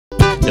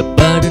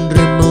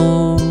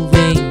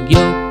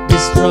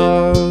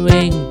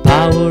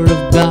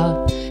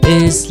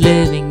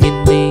living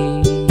in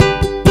me.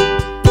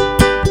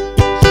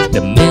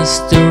 The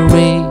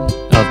mystery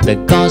of the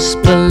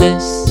gospel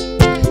is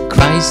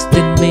Christ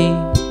in me,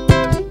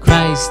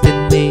 Christ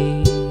in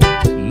me.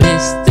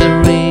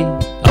 Mystery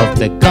of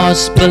the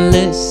gospel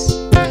is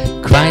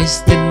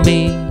Christ in me,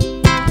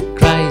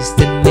 Christ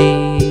in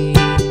me.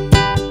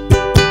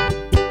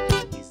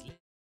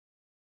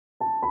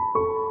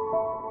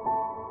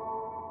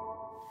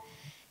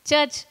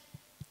 Church,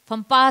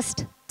 from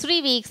past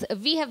 3 weeks,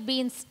 we have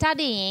been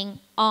studying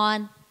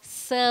on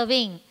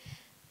serving.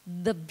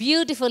 The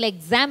beautiful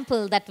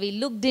example that we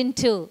looked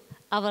into,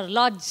 our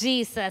Lord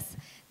Jesus,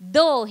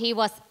 though he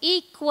was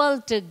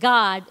equal to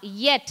God,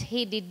 yet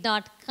he did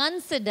not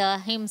consider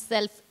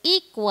himself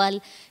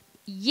equal,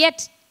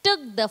 yet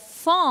took the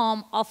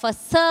form of a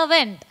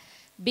servant,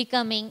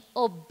 becoming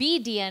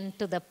obedient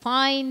to the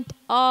point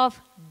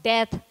of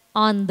death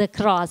on the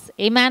cross.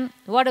 Amen.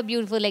 What a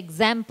beautiful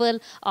example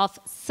of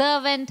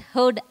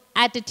servanthood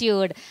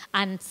attitude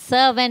and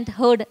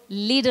servanthood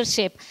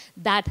leadership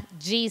that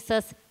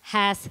Jesus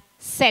has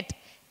set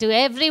to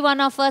every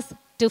one of us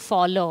to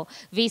follow.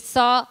 We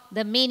saw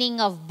the meaning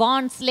of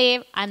bond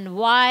slave and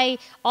why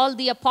all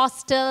the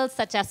apostles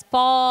such as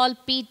Paul,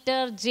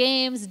 Peter,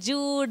 James,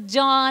 Jude,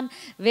 John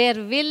were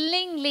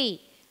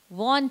willingly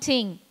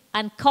wanting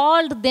and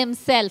called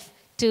themselves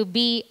to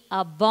be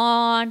a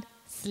bond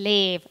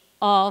slave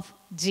of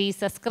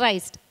Jesus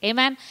Christ.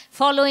 Amen.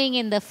 Following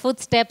in the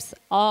footsteps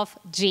of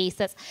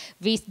Jesus.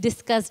 We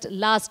discussed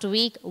last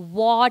week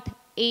what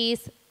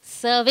is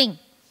serving.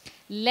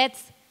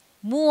 Let's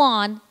move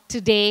on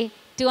today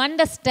to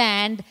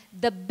understand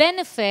the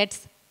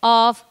benefits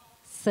of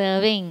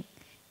serving.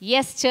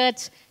 Yes,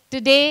 church,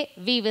 today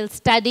we will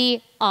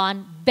study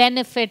on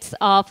benefits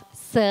of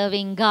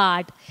serving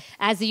God.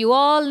 As you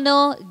all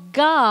know,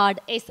 God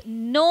is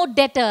no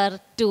debtor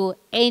to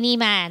any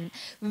man.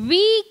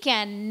 We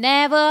can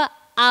never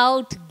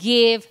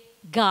outgive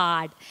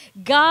God.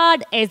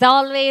 God is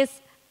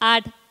always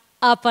at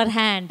upper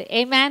hand.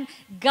 Amen.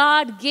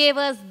 God gave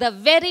us the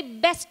very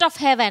best of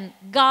heaven.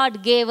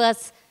 God gave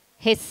us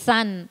his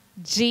Son,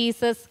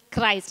 Jesus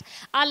Christ.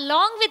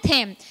 Along with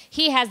him,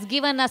 he has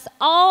given us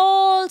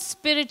all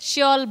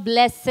spiritual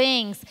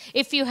blessings.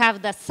 If you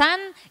have the Son,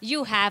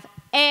 you have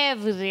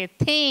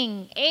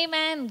everything.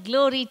 Amen.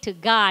 Glory to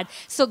God.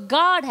 So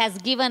God has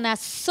given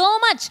us so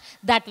much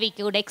that we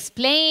could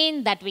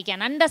explain, that we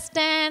can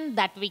understand,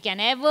 that we can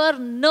ever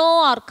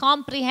know or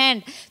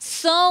comprehend.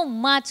 So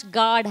much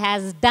God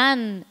has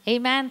done.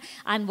 Amen.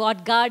 And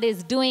what God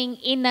is doing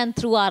in and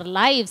through our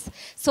lives.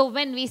 So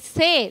when we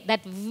say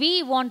that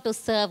we want to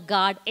serve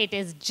God, it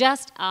is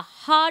just a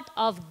heart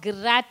of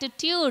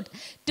gratitude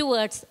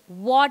towards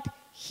what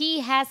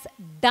he has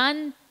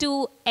done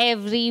to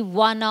every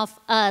one of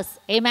us.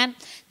 Amen.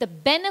 The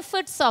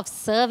benefits of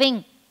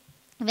serving.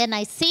 When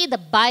I see the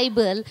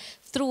Bible,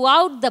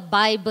 throughout the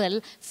Bible,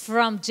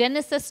 from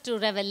Genesis to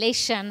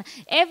Revelation,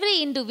 every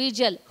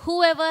individual,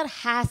 whoever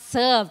has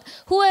served,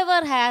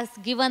 whoever has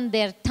given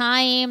their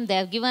time, they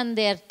have given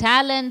their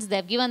talents, they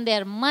have given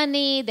their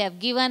money, they have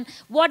given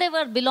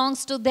whatever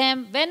belongs to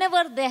them,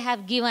 whenever they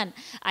have given,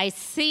 I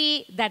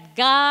see that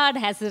God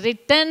has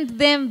returned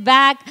them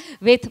back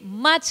with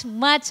much,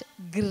 much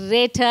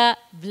greater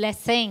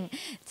blessing.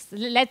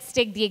 Let's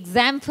take the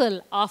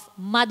example of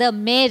Mother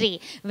Mary.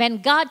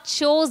 When God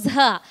chose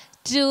her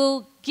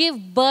to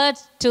give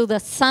birth to the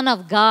Son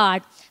of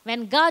God,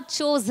 when God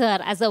chose her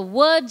as a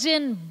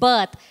virgin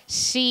birth,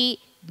 she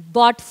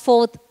brought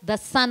forth the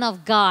Son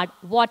of God.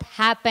 What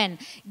happened?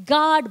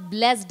 God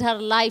blessed her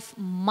life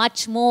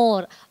much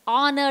more,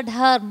 honored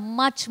her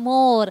much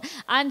more,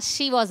 and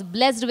she was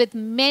blessed with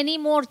many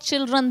more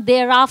children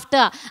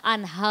thereafter,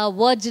 and her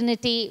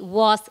virginity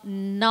was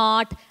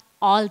not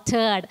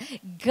altered.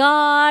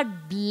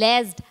 God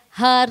blessed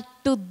her.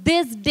 To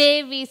this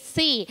day we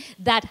see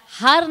that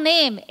her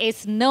name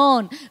is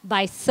known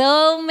by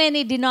so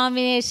many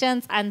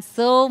denominations and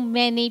so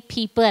many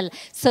people.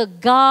 So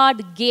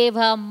God gave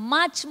her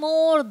much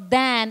more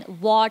than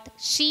what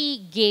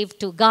she gave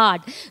to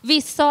God. We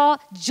saw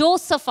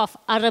Joseph of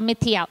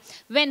Arimathea.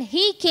 When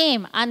he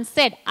came and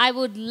said, I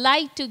would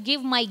like to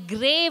give my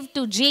grave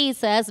to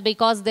Jesus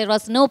because there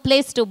was no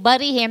place to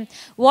bury him,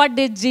 what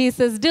did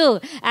Jesus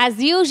do?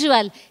 As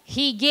usual,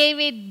 he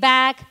gave it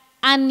back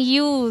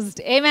unused.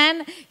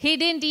 Amen. He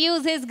didn't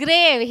use his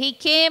grave. He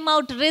came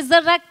out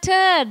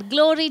resurrected.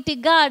 Glory to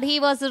God. He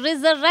was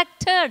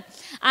resurrected.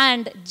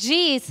 And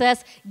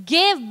Jesus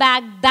gave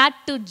back that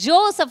to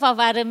Joseph of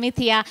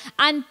Arimathea.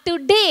 And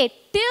today,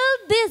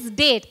 till this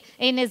date,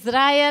 in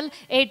Israel,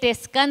 it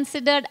is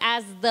considered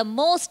as the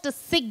most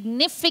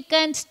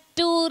significant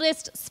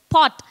tourist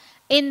spot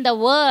in the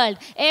world.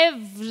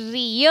 Every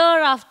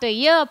year after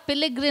year,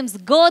 pilgrims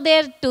go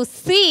there to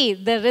see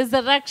the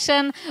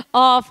resurrection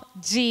of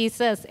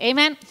Jesus.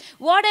 Amen.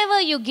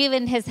 Whatever you give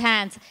in his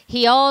hands,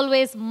 he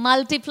always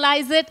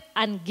multiplies it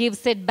and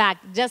gives it back.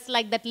 Just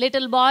like that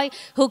little boy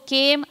who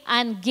came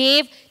and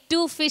gave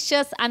 2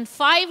 fishes and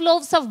 5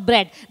 loaves of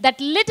bread, that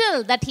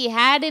little that he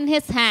had in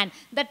his hand,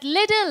 that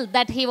little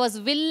that he was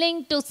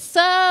willing to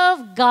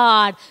serve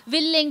God,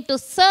 willing to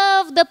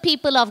serve the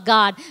people of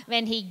God,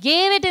 when he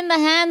gave it in the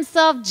hands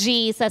of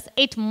Jesus,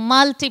 it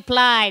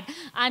multiplied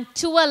and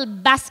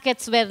 12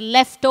 baskets were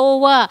left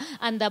over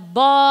and the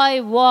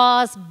boy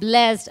was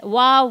blessed.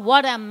 Wow,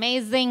 what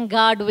amazing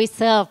God we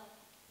serve.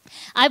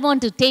 I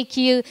want to take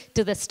you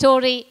to the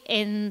story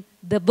in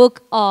the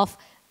book of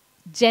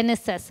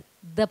Genesis,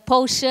 the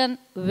portion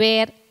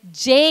where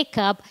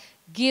Jacob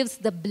gives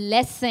the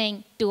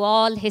blessing to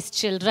all his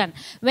children.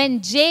 When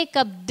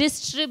Jacob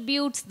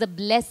distributes the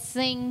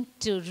blessing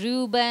to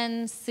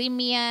Reuben,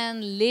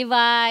 Simeon,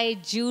 Levi,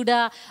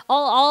 Judah,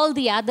 all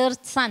the other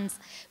sons,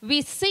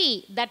 we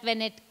see that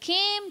when it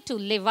came to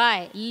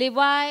Levi,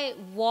 Levi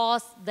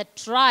was the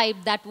tribe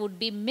that would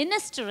be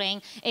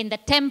ministering in the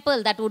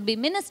temple, that would be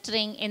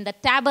ministering in the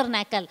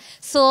tabernacle.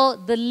 So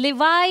the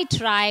Levi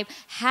tribe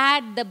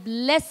had the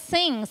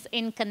blessings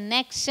in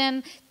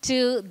connection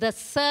to the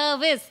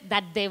service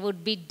that they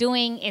would be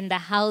doing in the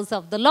house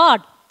of the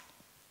Lord.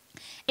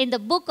 In the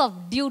book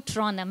of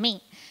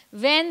Deuteronomy,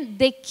 when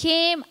they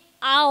came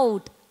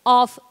out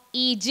of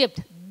Egypt,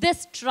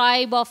 this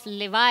tribe of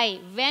Levi,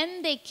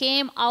 when they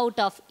came out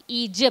of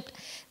Egypt,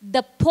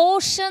 the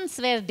portions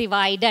were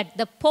divided,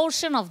 the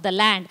portion of the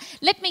land.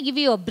 Let me give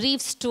you a brief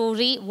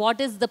story.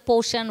 What is the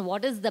portion?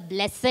 What is the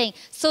blessing?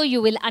 So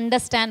you will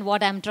understand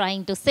what I'm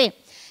trying to say.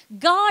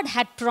 God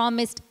had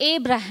promised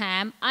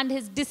Abraham and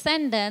his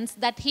descendants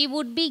that he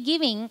would be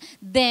giving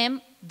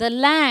them the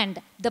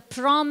land, the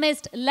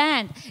promised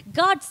land.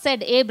 God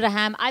said,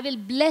 Abraham, I will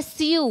bless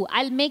you.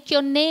 I'll make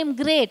your name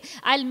great.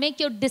 I'll make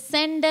your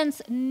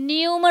descendants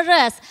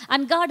numerous.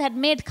 And God had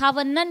made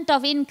covenant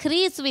of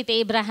increase with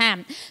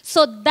Abraham.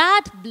 So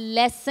that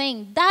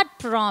blessing, that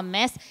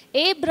promise,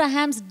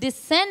 Abraham's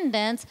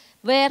descendants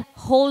were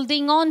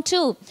holding on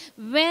to.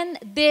 When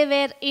they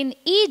were in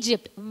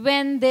Egypt,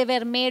 when they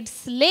were made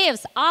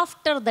slaves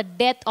after the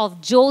death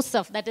of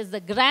Joseph, that is the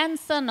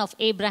grandson of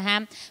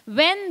Abraham,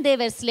 when they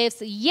were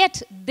slaves,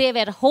 yet they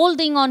were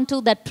holding on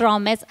to that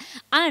promise,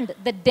 and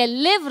the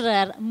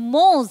deliverer,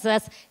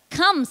 Moses,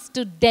 comes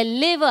to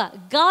deliver.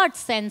 God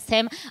sends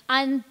him,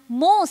 and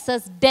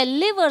Moses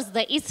delivers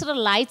the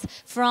Israelites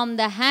from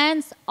the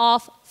hands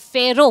of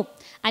Pharaoh.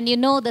 And you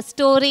know the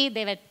story,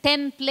 there were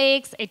 10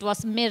 plagues. It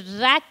was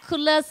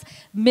miraculous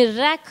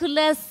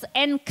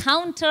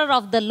encounter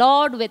of the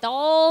Lord with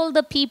all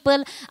the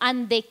people,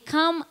 and they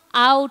come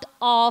out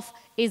of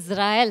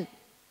Israel.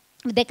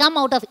 They come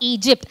out of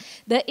Egypt.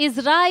 The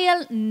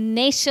Israel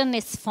nation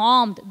is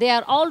formed. They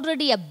are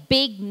already a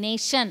big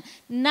nation.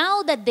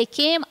 Now that they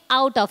came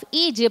out of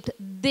Egypt,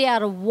 they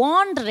are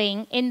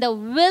wandering in the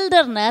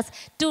wilderness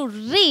to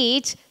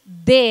reach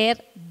their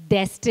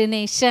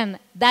destination.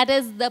 That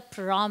is the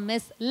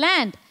promised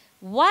land.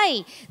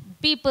 Why?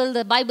 People,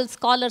 the Bible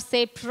scholars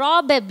say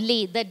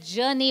probably the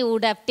journey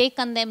would have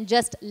taken them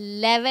just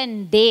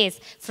 11 days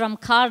from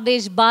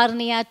Kadesh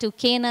Barnea to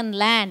Canaan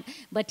land.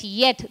 But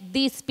yet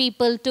these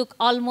people took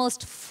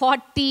almost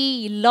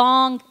 40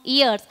 long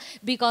years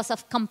because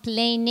of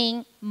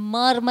complaining,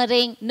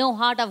 murmuring, no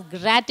heart of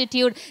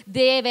gratitude.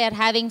 They were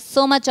having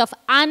so much of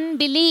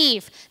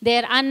unbelief.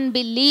 Their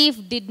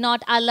unbelief did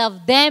not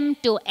allow them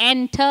to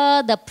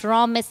enter the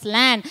promised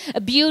land. A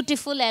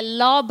beautiful,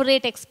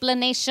 elaborate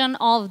explanation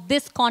of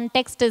this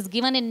context is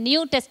given in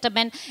New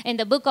Testament in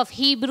the book of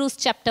Hebrews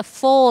chapter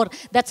 4.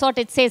 That's what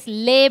it says,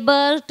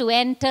 labor to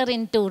enter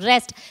into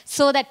rest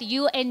so that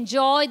you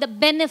enjoy the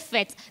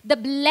benefits, the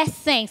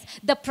blessings,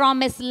 the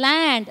promised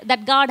land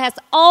that God has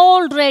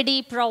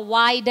already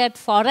provided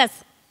for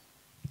us.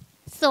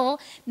 So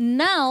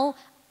now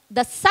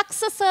the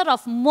successor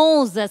of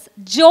Moses,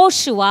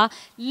 Joshua,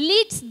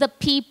 leads the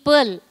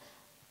people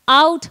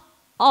out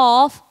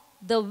of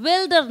the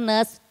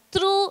wilderness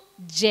through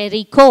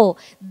Jericho.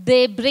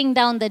 They bring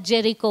down the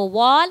Jericho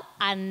wall,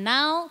 and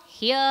now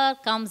here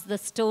comes the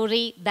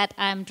story that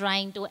I am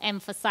trying to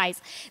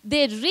emphasize.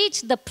 They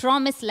reach the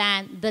promised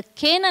land, the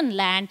Canaan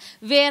land,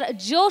 where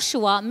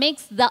Joshua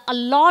makes the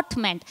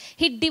allotment.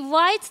 He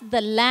divides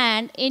the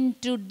land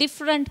into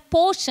different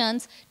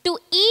portions to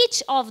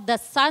each of the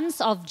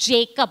sons of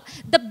Jacob.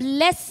 The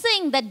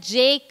blessing that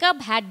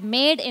Jacob had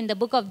made in the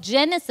book of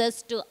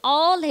Genesis to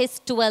all his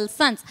 12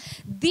 sons.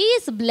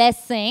 These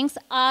blessings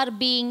are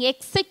being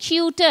executed.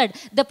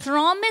 The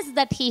promise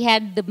that he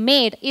had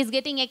made is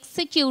getting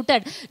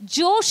executed.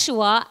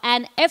 Joshua,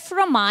 an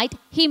Ephraimite,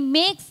 he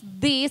makes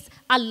this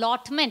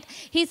allotment.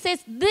 He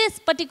says this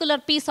particular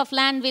piece of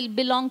land will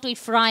belong to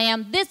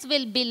Ephraim, this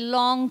will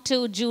belong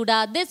to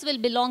Judah, this will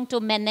belong to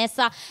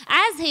Manasseh.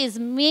 As he is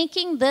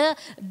making the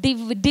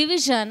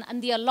division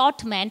and the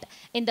allotment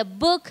in the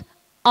book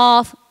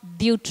of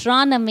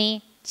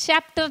Deuteronomy,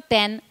 chapter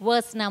 10,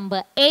 verse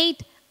number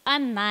 8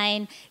 and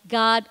 9,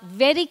 God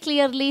very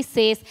clearly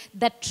says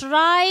the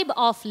tribe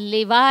of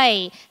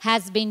Levi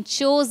has been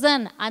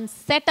chosen and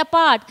set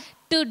apart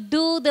to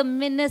do the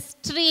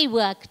ministry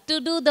work,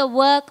 to do the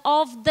work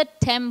of the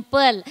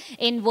temple.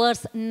 In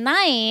verse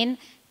 9,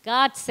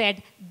 God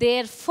said,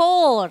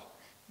 therefore,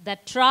 the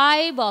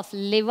tribe of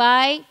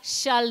Levi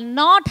shall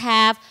not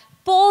have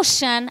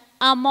portion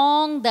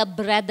among the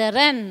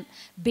brethren,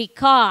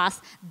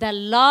 because the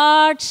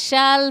Lord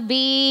shall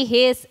be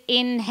his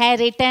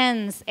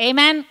inheritance.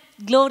 Amen.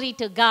 Glory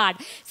to God.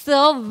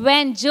 So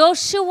when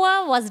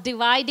Joshua was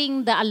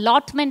dividing the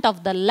allotment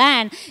of the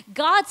land,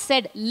 God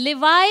said,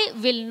 Levi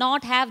will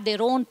not have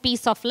their own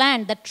piece of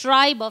land, the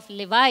tribe of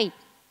Levi.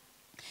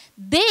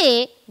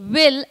 They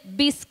will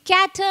be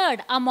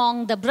scattered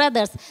among the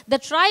brothers. The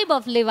tribe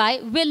of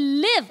Levi will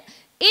live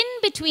in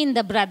between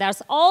the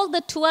brothers, all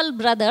the 12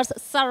 brothers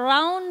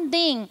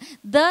surrounding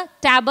the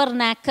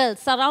tabernacle,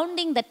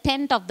 surrounding the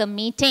tent of the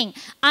meeting.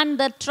 And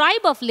the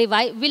tribe of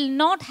Levi will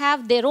not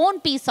have their own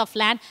piece of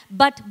land,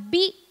 but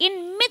be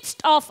in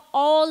midst of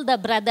all the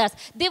brothers.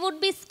 They would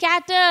be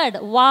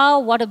scattered. Wow,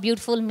 what a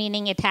beautiful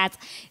meaning it has.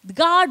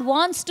 God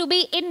wants to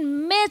be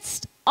in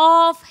midst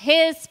of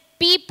his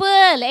people.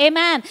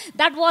 Amen.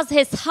 That was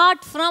his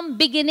heart from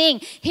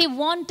beginning. He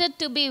wanted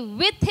to be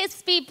with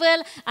his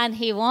people, and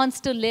he wants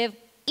to live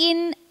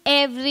in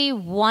every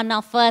one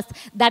of us.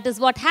 That is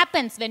what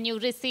happens when you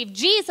receive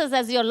Jesus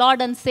as your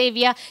Lord and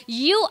Savior.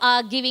 You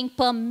are giving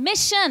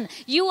permission.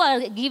 You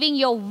are giving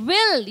your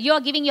will. You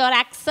are giving your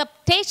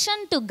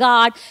acceptation to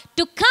God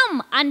to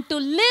come and to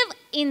live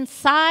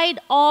inside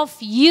of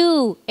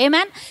you.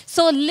 Amen.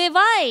 So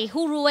Levi,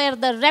 who were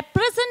the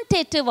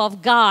representative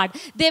of God,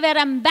 they were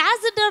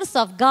ambassadors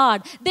of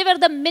God. They were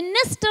the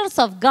ministers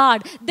of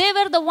God. They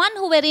were the one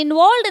who were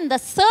involved in the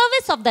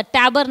service of the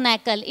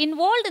tabernacle,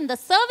 involved in the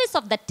service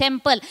of the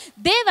temple.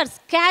 They were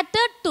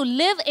scattered to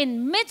live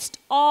in midst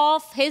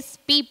of his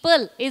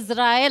people,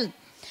 Israel.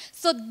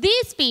 So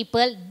these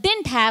people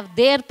didn't have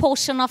their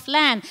portion of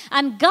land.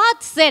 And God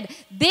said,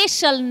 they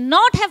shall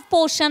not have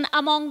portion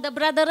among the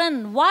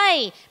brethren.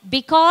 Why?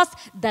 Because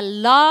the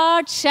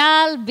Lord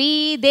shall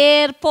be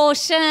their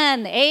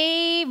portion.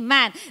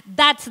 Amen.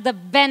 That's the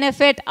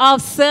benefit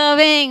of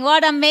serving.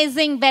 What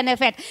amazing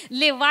benefit.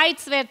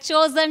 Levites were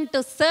chosen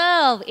to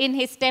serve in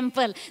his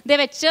temple. They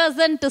were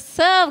chosen to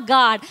serve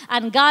God.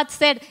 And God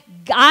said,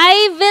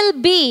 I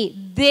will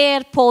be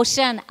their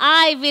portion.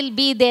 I will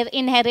be their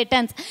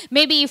inheritance.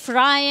 Maybe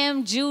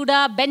Ephraim,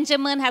 Judah,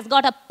 Benjamin has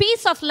got a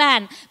piece of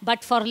land,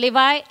 but for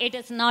Levi, it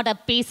is not a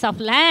piece of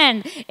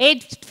land.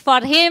 For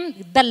him,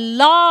 the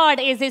Lord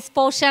is his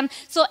portion.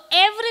 So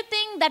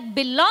everything that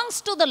belongs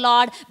to the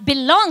Lord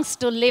belongs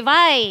to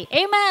Levi.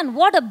 Amen.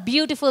 What a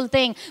beautiful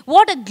thing.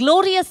 What a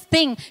glorious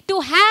thing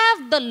to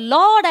have the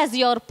Lord as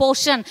your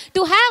portion,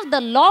 to have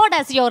the Lord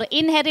as your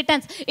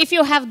inheritance. If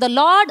you have the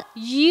Lord,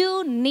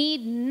 you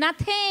need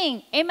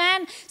nothing.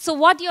 Amen. So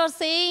what you're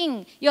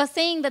saying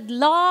that,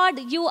 Lord,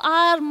 you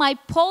are my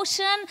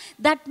portion.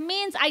 That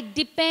means I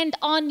depend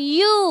on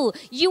you.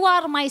 You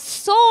are my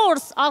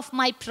source of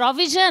my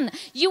provision.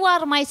 You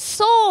are my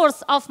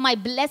source of my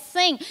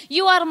blessing.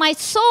 You are my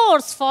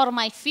source for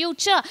my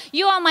future.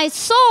 You are my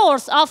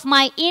source of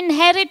my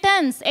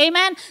inheritance.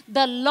 Amen.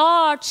 The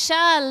Lord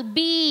shall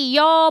be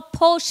your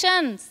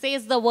portion,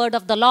 says the word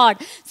of the Lord.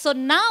 So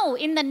now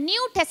in the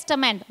New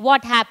Testament,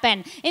 what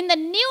happened? In the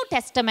New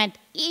Testament,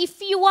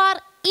 if you are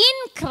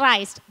in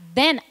Christ,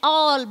 then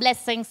all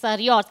blessings are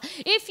yours.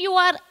 If you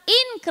are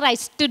in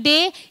Christ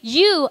today,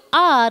 you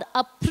are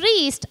a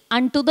priest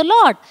unto the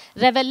Lord.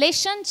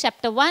 Revelation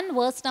chapter 1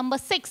 verse number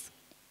 6.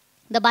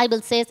 The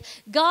Bible says,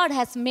 God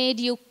has made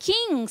you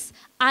kings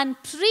and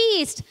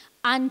priests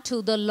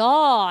unto the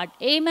Lord.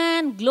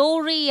 Amen.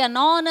 Glory and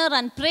honor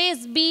and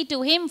praise be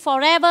to him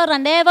forever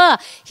and ever.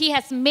 He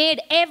has made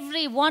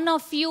every one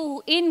of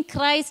you in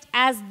Christ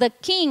as the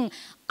king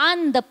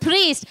and the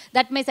priest.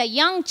 That means a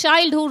young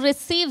child who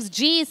receives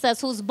Jesus,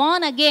 who's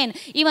born again,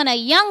 even a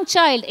young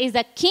child is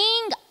a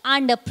king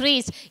and a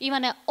priest.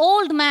 Even an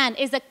old man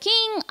is a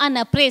king and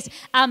a priest.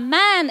 A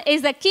man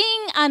is a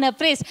king and a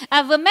priest.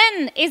 A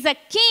woman is a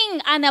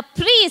king and a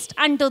priest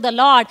unto the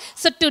Lord.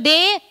 So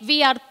today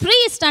we are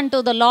priest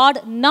unto the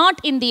Lord, not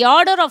in the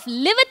order of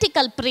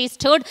Levitical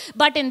priesthood,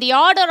 but in the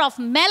order of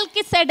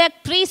Melchizedek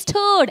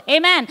priesthood.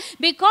 Amen.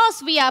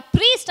 Because we are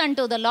priest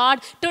unto the Lord,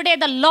 today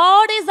the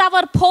Lord is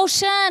our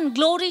portion.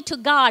 Glory to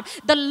God.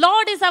 The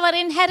Lord is our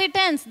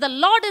inheritance. The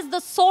Lord is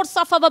the source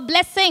of our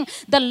blessing.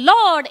 The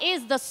Lord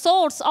is the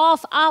source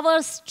of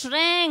our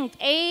strength.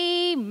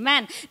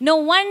 Amen. No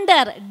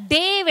wonder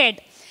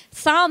David,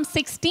 Psalm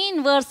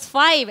 16 verse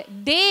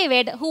 5,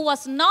 David, who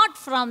was not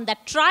from the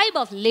tribe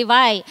of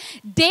Levi,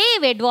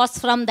 David was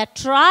from the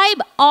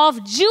tribe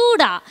of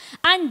Judah.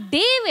 And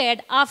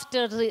David,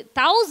 after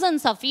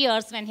thousands of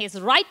years, when he's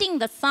writing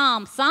the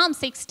Psalm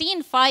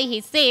 16:5,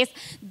 he says,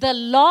 the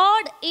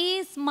Lord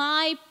is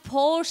my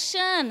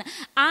portion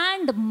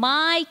and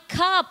my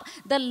cup.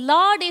 The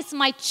Lord is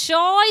my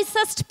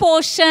choicest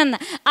portion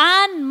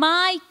and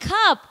my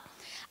cup.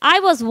 I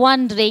was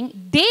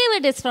wondering,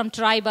 David is from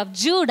tribe of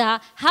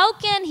Judah. How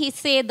can he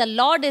say the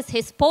Lord is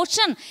his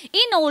portion?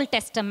 In Old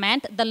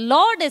Testament, the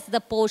Lord is the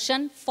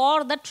portion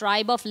for the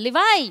tribe of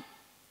Levi.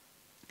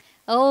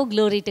 Oh,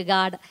 glory to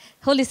God.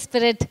 Holy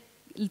Spirit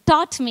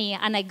taught me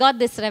and I got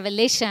this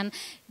revelation.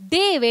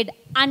 David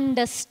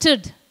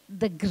understood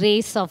the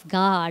grace of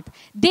God.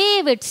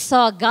 David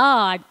saw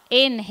God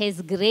in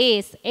his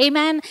grace.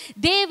 Amen.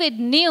 David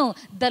knew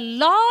the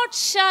Lord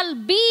shall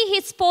be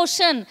his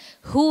portion.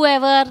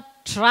 Whoever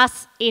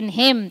trusts in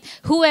him,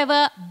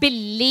 whoever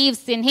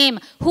believes in him,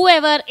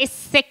 whoever is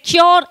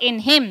secure in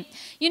him.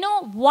 You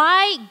know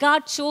why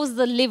God chose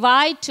the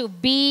Levi to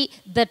be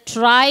the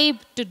tribe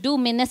to do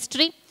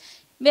ministry?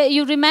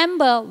 You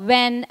remember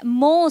when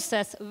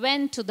Moses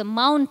went to the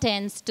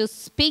mountains to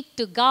speak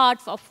to God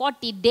for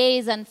 40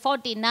 days and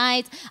 40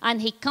 nights, and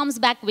he comes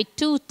back with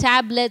 2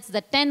 tablets,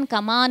 the 10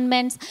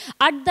 commandments.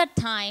 At that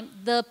time,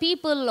 the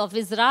people of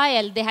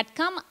Israel, they had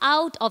come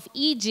out of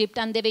Egypt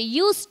and they were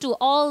used to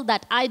all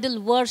that idol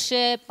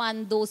worship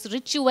and those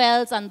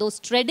rituals and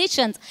those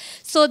traditions.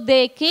 So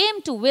they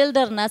came to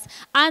wilderness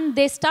and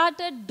they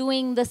started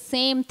doing the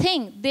same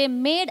thing. They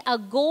made a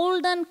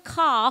golden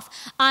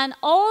calf, and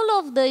all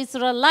of the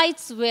Israelites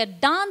were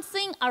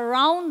dancing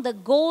around the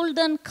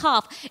golden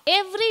calf.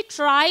 Every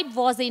tribe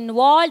was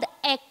involved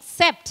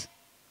except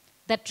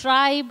the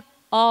tribe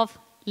of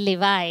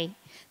Levi.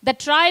 The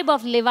tribe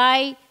of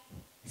Levi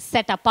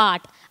set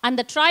apart. And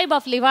the tribe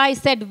of Levi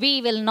said,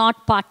 we will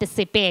not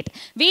participate.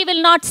 We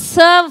will not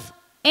serve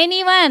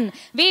anyone.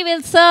 We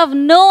will serve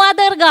no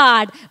other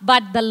God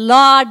but the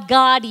Lord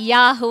God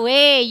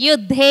Yahweh,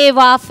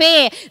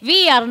 Yudhevafe.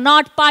 We are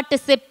not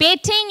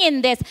participating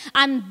in this.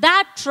 And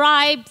that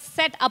tribe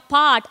set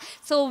apart.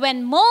 So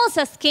when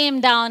Moses came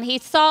down, he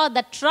saw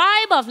the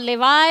tribe of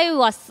Levi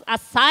was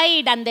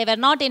aside and they were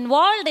not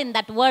involved in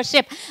that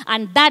worship.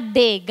 And that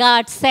day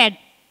God said,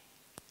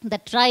 the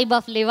tribe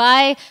of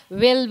Levi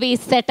will be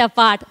set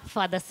apart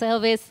for the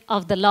service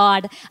of the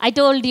Lord. I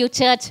told you,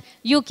 church,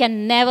 you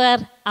can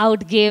never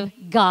outgive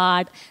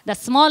God. The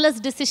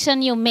smallest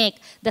decision you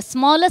make, the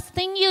smallest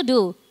thing you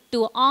do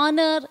to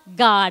honor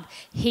God,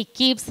 He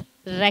keeps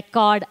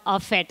record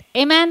of it.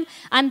 Amen.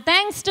 And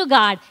thanks to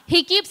God,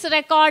 He keeps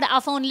record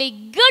of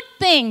only good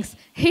things.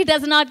 He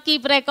does not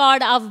keep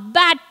record of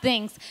bad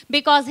things,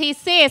 because He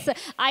says,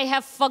 I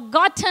have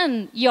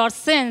forgotten your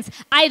sins.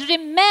 I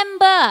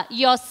remember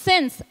your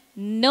sins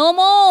no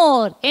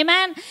more.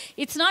 Amen.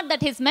 It's not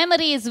that His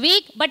memory is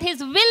weak, but He's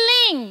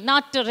willing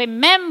not to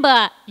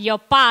remember your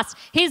past.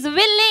 He's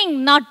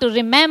willing not to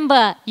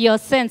remember your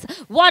sins.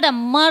 What a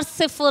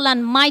merciful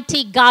and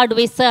mighty God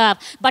we serve.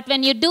 But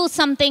when you do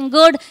something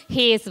good,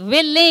 He is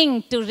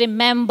willing to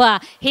remember.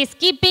 He's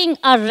keeping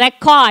a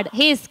record.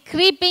 He's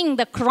keeping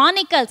the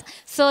chronicles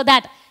so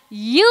that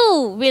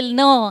you will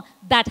know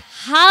that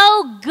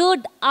how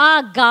good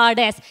our God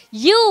is.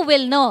 You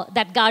will know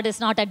that God is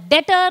not a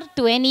debtor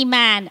to any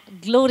man.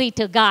 Glory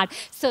to God.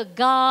 So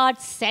God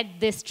set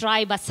this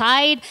tribe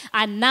aside,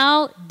 and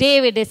now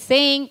David is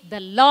saying, the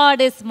Lord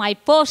is my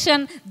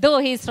portion, though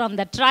he is from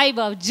the tribe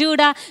of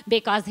Judah,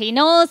 because he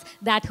knows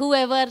that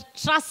whoever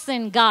trusts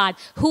in God,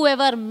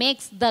 whoever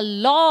makes the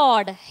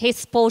Lord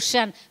his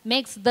portion,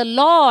 makes the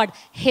Lord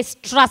his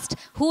trust,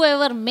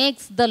 whoever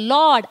makes the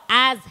Lord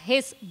as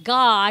his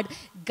God,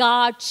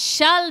 God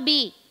shall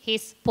be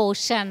his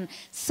portion.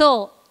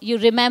 So you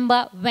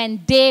remember when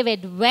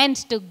David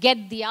went to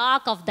get the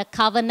Ark of the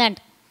Covenant,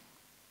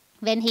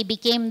 when he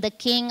became the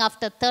king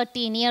after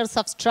 13 years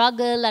of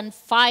struggle and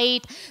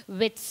fight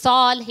with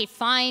Saul, he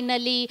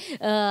finally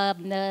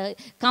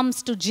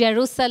comes to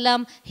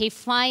Jerusalem. He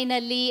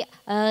finally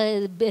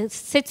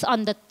sits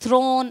on the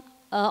throne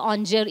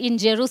in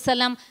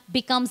Jerusalem,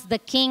 becomes the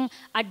king.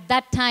 At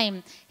that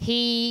time,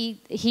 he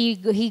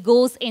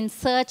goes in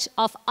search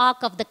of Ark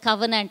of the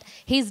Covenant.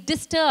 He's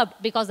disturbed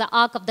because the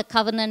Ark of the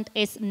Covenant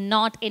is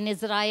not in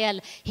Israel.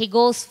 He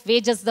goes,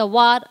 wages the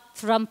war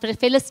from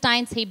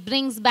Philistines. He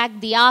brings back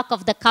the Ark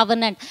of the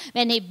Covenant.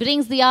 When he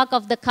brings the Ark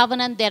of the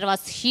Covenant, there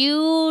was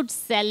huge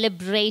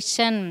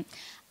celebration.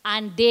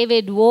 And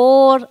David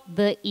wore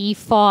the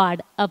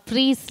ephod, a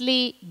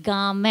priestly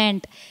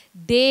garment.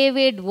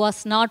 David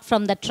was not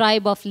from the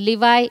tribe of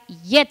Levi,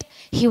 yet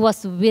he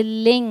was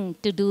willing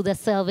to do the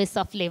service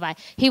of Levi.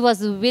 He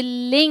was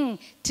willing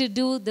to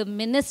do the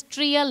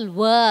ministerial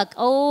work.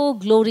 Oh,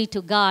 glory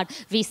to God.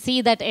 We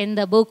see that in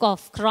the book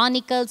of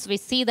Chronicles. We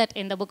see that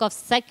in the book of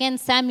 2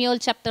 Samuel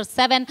chapter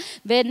 7.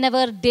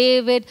 Whenever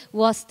David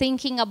was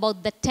thinking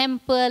about the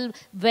temple,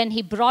 when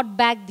he brought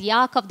back the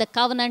Ark of the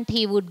Covenant,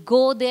 he would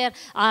go there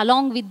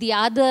along with the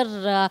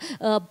other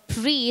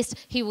priests.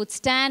 He would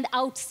stand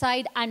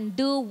outside and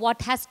do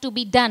what has to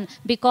be done,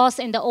 because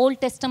in the Old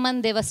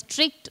Testament there were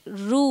strict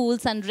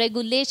rules and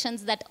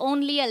regulations that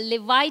only a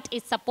Levite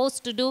is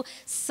supposed to do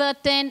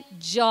certain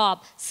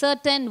job,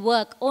 certain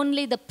work.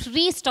 Only the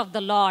priest of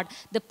the Lord,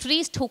 the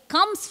priest who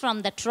comes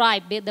from the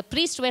tribe, the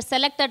priests were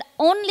selected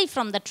only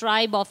from the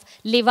tribe of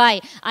Levi,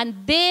 and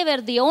they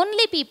were the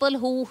only people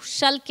who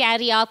shall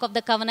carry Ark of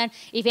the Covenant.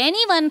 If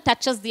anyone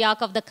touches the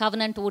Ark of the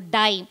Covenant, would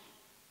die.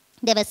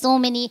 There were so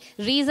many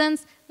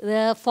reasons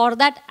for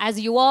that. As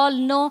you all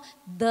know,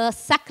 the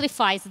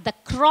sacrifice, the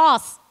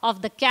cross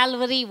of the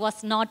Calvary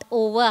was not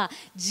over.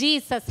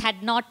 Jesus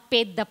had not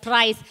paid the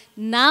price.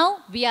 Now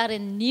we are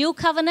in new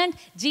covenant.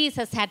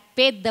 Jesus had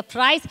paid the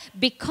price.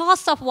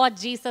 Because of what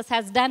Jesus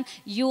has done,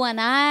 you and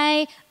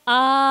I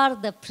are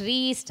the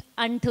priest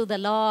unto the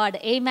Lord.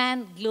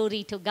 Amen.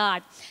 Glory to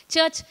God.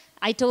 Church,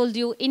 I told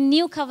you in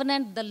New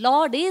Covenant, the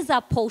Lord is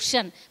our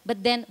portion.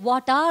 But then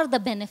what are the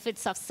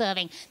benefits of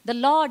serving? The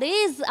Lord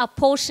is a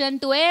portion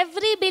to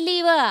every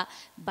believer.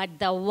 But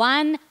the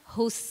one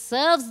who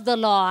serves the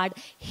Lord,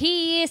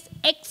 he is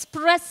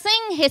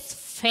expressing his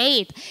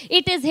faith.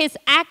 It is his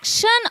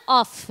action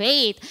of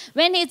faith.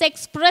 When he's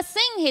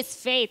expressing his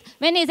faith,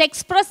 when he's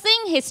expressing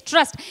his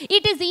trust,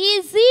 it is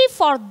easy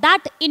for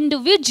that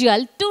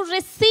individual to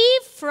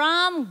receive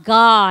from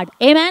God.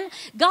 Amen.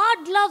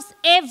 God loves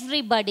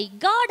everybody.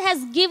 God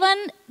has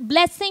given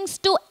blessings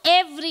to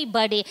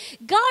everybody.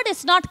 God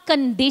is not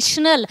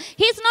conditional.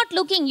 He's not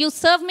looking, you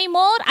serve me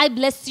more, I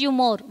bless you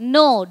more.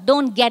 No,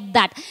 don't get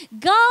that.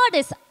 God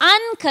is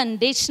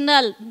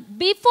unconditional.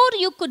 Before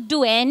you could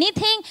do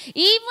anything,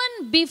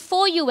 even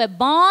before you were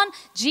born,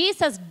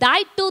 Jesus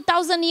died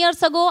 2000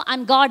 years ago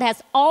and God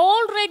has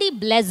already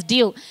blessed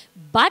you.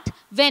 But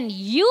when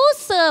you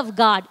serve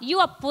God, you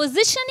are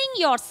positioning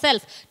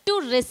yourself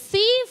to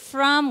receive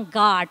from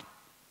God.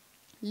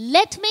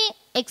 Let me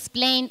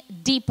explain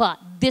deeper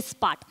this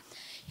part.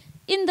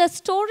 In the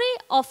story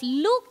of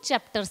Luke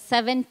chapter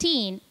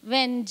 17,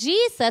 when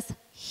Jesus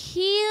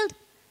healed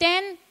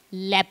 10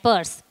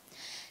 lepers,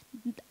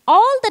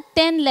 all the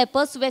 10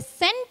 lepers were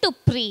sent to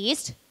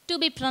priests to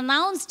be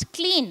pronounced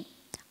clean.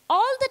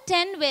 All the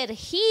 10 were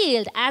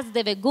healed as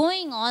they were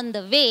going on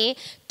the way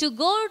to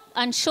go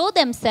and show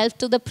themselves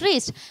to the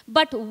priest.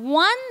 But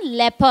one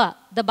leper,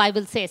 the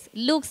Bible says,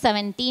 Luke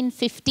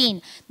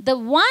 17:15, the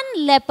one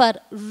leper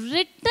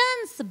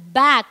returns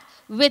back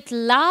with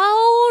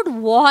loud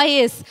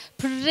voice,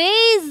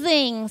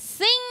 praising,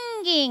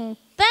 singing,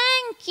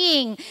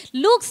 thanking.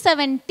 Luke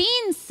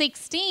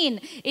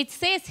 17:16, it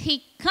says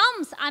he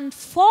comes and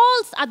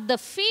falls at the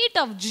feet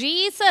of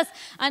Jesus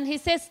and he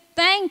says,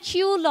 thank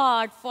you,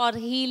 Lord, for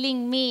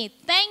healing me.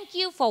 Thank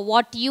you for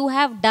what you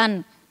have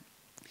done.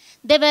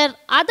 There were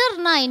other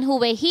 9 who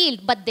were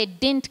healed, but they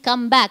didn't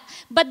come back.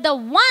 But the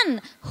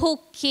one who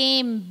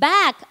came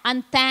back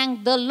and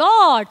thanked the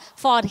Lord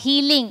for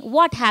healing,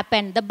 what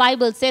happened? The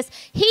Bible says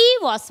he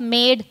was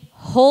made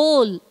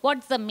whole.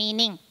 What's the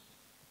meaning?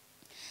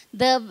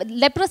 The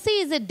leprosy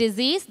is a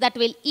disease that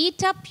will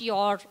eat up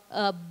your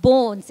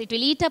bones. It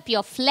will eat up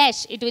your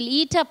flesh. It will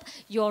eat up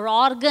your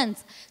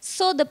organs.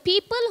 So the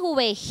people who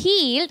were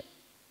healed,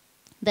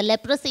 the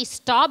leprosy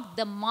stopped,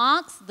 the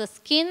marks, the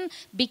skin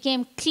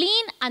became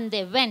clean and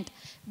they went.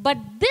 But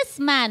this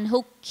man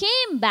who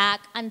came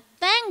back and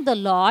thanked the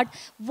Lord,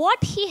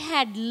 what he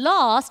had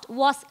lost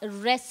was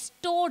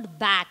restored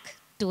back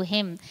to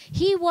him.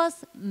 He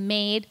was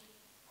made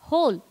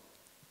whole.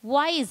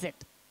 Why is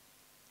it?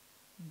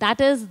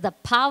 That is the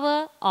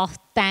power of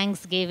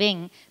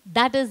thanksgiving.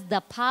 That is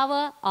the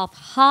power of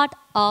heart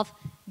of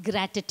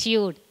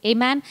gratitude.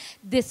 Amen.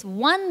 This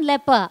one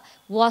leper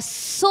was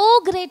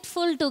so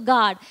grateful to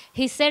God.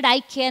 He said,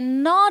 I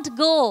cannot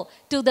go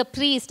to the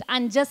priest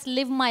and just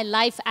live my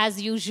life as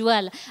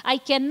usual. I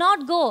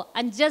cannot go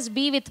and just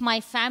be with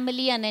my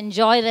family and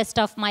enjoy rest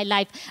of my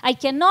life. I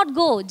cannot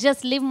go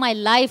just live my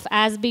life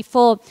as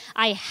before.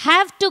 I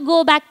have to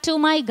go back to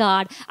my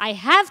God. I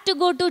have to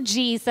go to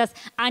Jesus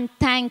and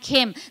thank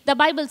him. The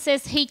Bible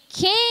says he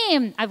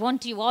came. I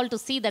want you all to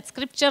see that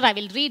scripture. I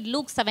will read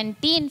Luke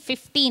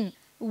 17:15.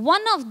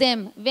 One of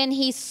them, when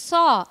he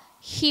saw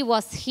he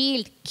was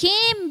healed,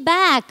 came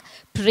back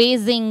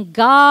praising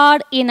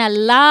God in a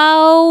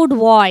loud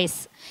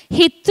voice.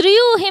 He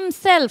threw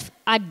himself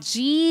at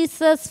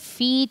Jesus'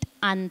 feet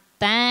and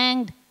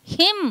thanked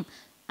him.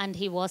 And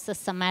he was a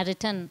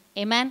Samaritan.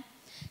 Amen.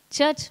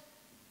 Church,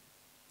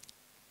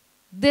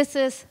 this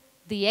is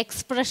the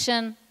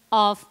expression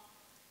of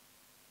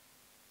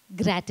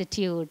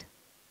gratitude.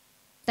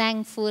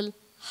 Thankful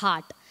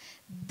heart.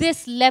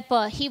 This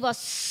leper, he was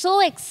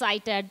so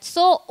excited,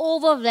 so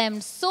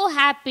overwhelmed, so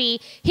happy,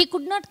 he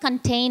could not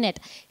contain it.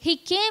 He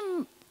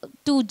came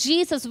to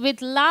Jesus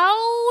with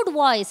loud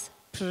voice,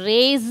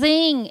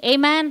 praising.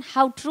 Amen.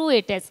 How true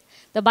it is.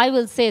 The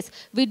Bible says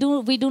we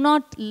do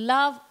not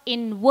love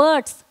in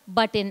words,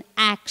 but in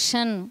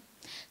action.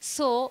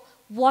 So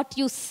what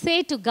you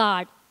say to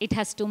God, it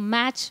has to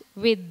match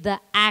with the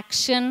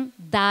action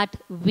that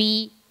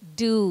we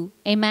do.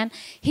 Amen.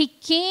 He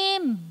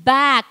came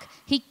back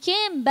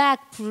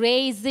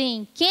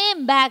praising,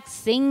 came back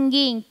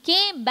singing,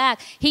 came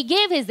back. He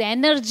gave his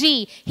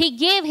energy. He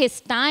gave his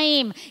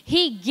time.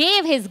 He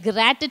gave his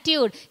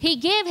gratitude. He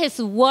gave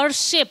his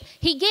worship.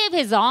 He gave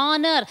his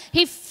honor.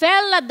 He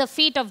fell at the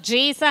feet of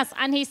Jesus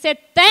and he said,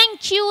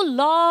 thank you,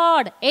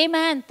 Lord.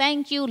 Amen.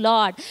 Thank you,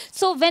 Lord.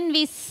 So when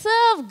we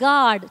serve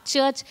God,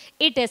 church,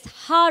 it is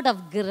heart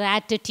of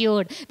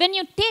gratitude. When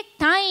you take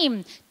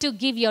time to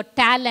give your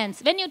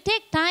talents, when you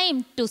take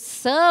time to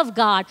serve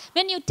God,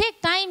 when you take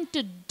time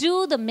to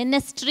do the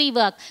ministry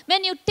work,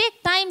 when you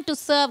take time to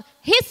serve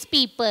his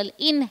people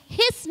in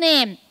his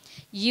name,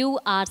 you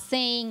are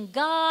saying,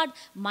 God,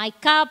 my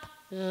cup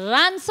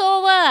runs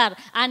over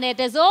and it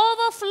is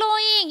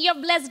overflowing. You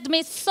have blessed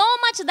me so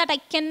much that I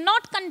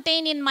cannot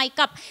contain in my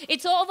cup.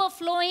 It's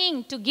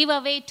overflowing to give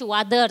away to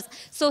others.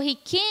 So he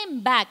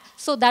came back.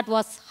 So that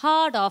was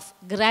heart of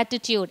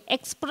gratitude,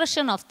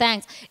 expression of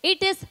thanks.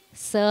 It is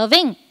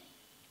serving.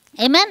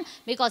 Amen.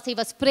 Because he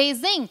was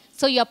praising.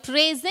 So you're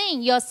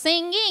praising, you're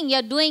singing,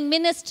 you're doing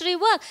ministry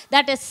work.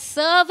 That is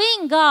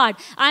serving God.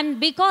 And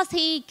because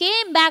he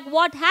came back,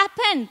 what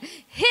happened?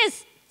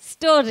 His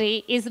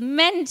story is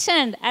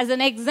mentioned as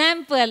an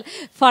example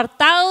for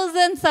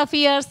thousands of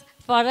years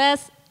for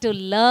us to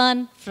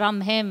learn from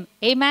him.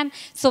 Amen.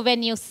 So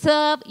when you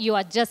serve, you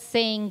are just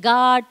saying,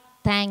 God,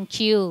 thank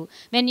you.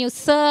 When you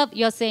serve,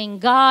 you're saying,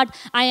 God,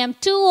 I am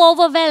too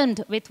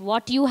overwhelmed with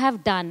what you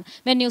have done.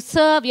 When you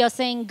serve, you're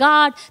saying,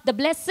 God, the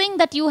blessing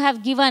that you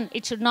have given,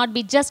 it should not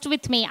be just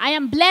with me. I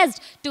am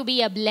blessed to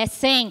be a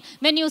blessing.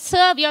 When you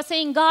serve, you're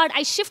saying, God,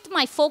 I shift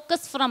my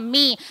focus from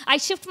me. I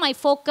shift my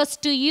focus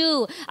to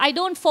you. I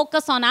don't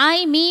focus on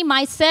I, me,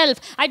 myself.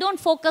 I don't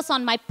focus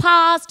on my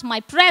past, my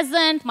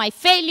present, my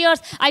failures.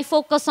 I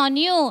focus on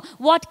you.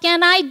 What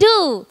can I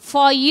do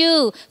for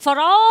you? For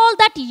all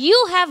that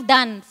you have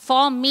done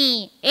for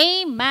me.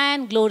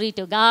 Amen. Glory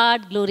to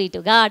God. Glory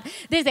to God.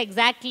 This is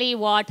exactly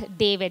what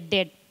David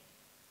did.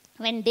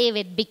 When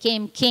David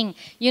became king,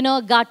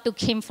 God took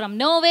him from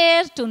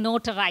nowhere to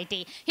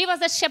notoriety. He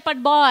was a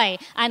shepherd boy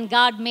and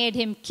God made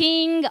him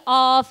king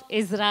of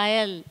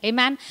Israel.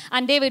 Amen.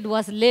 And David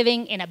was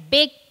living in a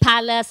big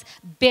palace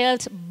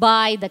built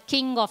by the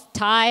king of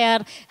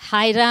Tyre,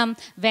 Hiram.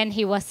 When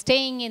he was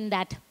staying in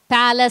that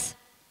palace,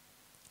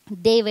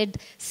 David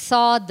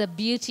saw the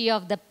beauty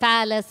of the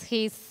palace.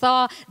 He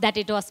saw that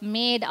it was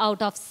made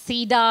out of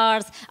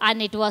cedars and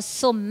it was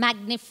so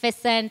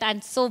magnificent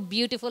and so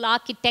beautiful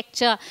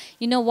architecture.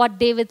 You know what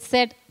David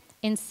said?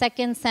 In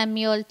 2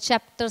 Samuel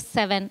chapter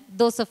 7,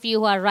 those of you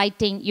who are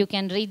writing, you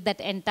can read that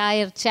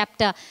entire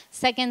chapter.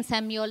 2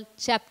 Samuel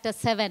chapter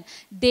 7,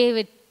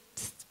 David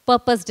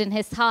purposed in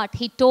his heart.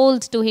 He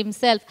told to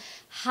himself,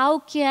 how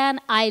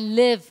can I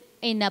live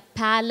in a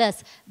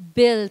palace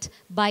built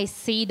by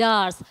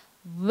cedars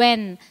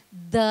when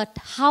the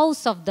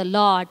house of the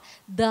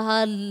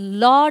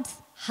Lord's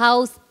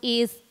house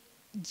is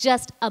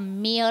just a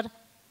mere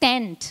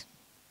tent?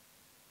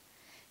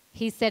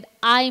 He said,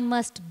 I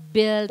must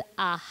build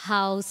a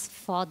house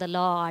for the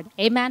Lord.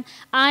 Amen.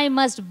 I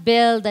must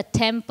build the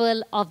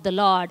temple of the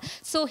Lord.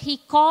 So he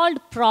called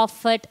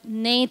prophet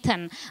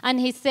Nathan and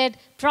he said,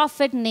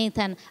 Prophet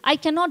Nathan, I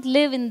cannot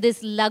live in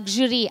this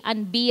luxury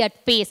and be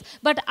at peace,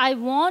 but I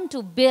want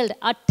to build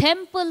a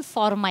temple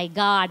for my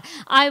God.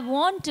 I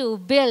want to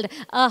build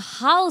a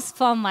house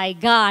for my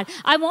God.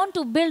 I want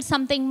to build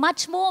something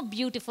much more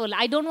beautiful.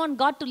 I don't want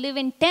God to live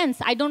in tents.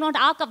 I don't want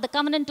Ark of the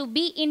Covenant to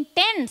be in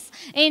tents,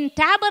 in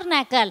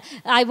tabernacle.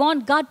 I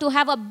want God to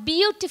have a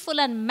beautiful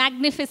and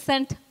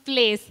magnificent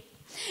place.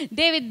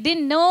 David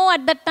didn't know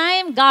at the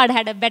time God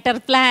had a better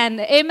plan.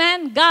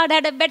 Amen. God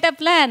had a better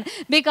plan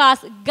because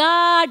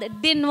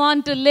God didn't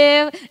want to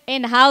live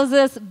in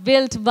houses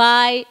built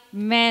by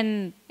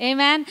men.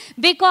 Amen.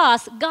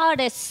 Because God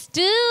is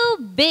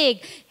too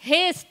big.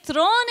 His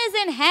throne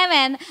is in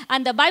heaven,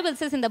 and the Bible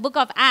says in the book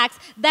of Acts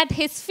that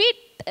his feet,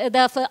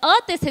 the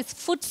earth is his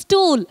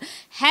footstool.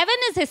 Heaven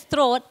is his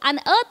throne and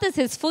earth is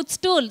his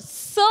footstool.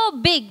 So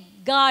big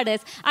God is.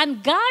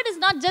 And God is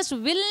not just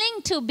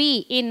willing to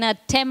be in a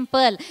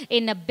temple,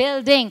 in a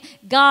building.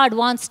 God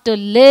wants to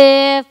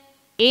live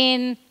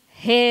in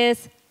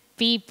his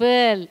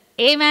people.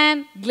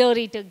 Amen.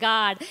 Glory to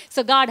God.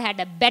 So God had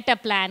a better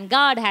plan.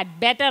 God had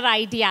better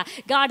idea.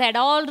 God had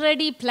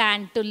already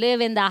planned to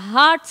live in the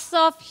hearts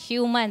of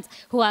humans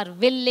who are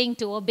willing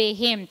to obey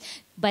him.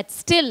 But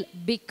still,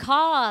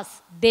 because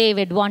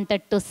David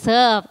wanted to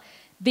serve,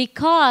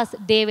 because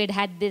David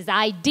had this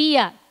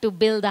idea to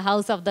build the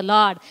house of the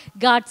Lord,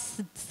 God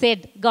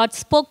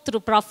spoke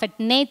through prophet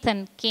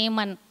Nathan, came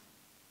and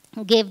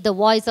gave the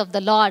voice of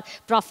the Lord.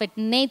 Prophet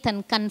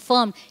Nathan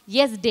confirmed,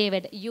 yes,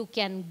 David, you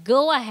can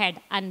go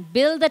ahead and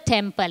build the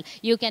temple.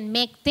 You can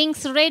make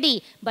things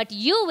ready, but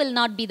you will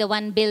not be the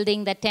one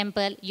building the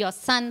temple. Your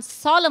son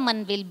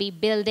Solomon will be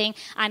building.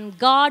 And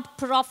God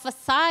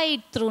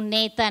prophesied through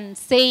Nathan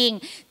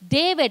saying,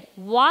 David,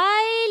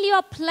 while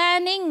you're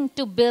planning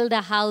to build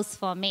a house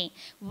for me,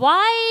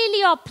 while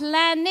you're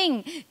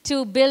planning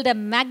to build a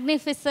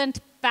magnificent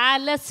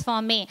palace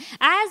for me,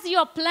 as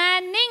you're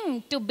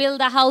planning to build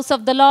the house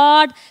of the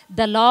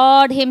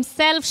Lord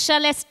himself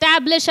shall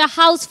establish a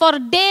house for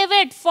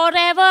David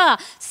forever.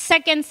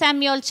 2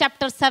 Samuel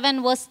chapter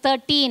 7 verse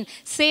 13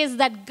 says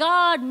that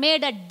God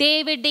made a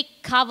Davidic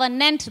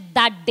covenant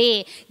that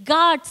day.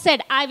 God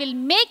said, I will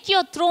make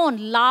your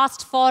throne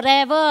last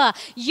forever.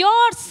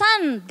 Your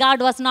son, God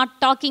was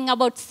not talking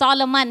about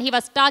Solomon, he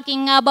was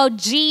talking about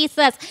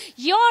Jesus.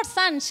 Your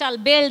son shall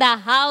build a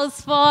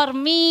house for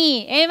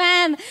me.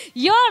 Amen.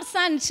 Your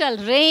son shall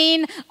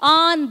reign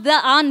on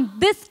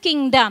this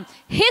kingdom,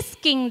 his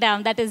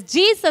kingdom, that is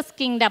Jesus'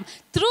 kingdom,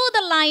 through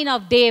the line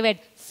of David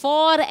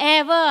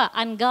forever.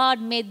 And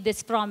God made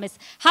this promise.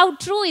 How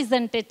true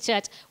isn't it,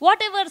 church?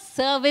 Whatever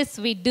service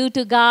we do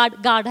to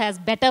God, God has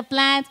better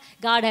plans.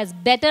 God has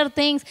better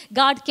things.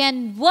 God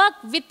can work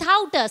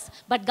without us,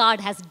 but God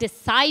has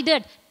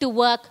decided to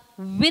work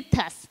with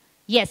us.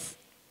 Yes.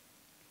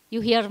 You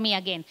hear me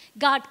again.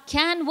 God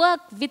can work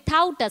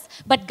without us,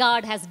 but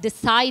God has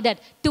decided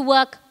to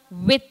work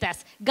with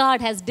us. God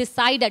has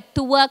decided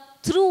to work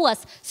through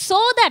us so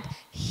that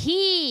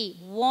He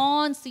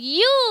wants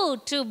you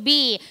to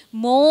be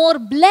more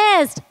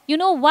blessed. You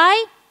know why?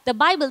 The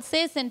Bible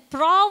says in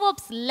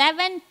Proverbs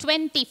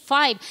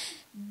 11:25,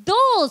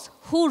 those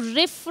who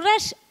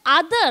refresh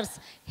others,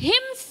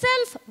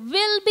 Himself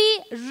will be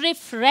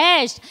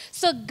refreshed.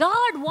 So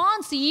God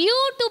wants you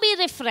to be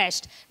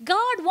refreshed.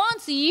 God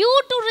wants you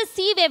to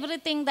receive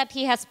everything that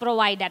He has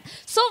provided.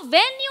 So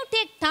when you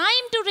take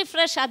time to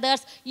refresh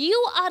others, you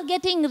are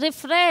getting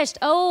refreshed.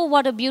 Oh,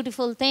 what a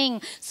beautiful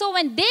thing. So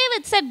when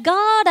David said,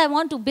 God, I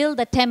want to build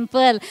a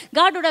temple,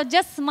 God would have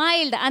just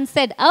smiled and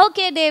said,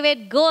 okay,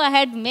 David, go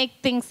ahead, make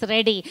things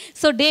ready.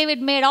 So David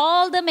made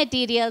all the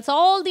materials,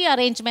 all the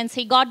arrangements.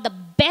 He got the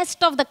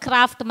best of the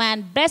craftsman,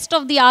 best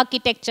of the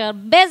architecture,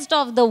 best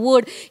of the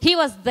wood. He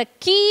was the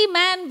key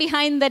man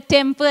behind the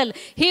temple.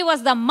 He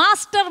was the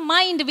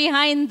mastermind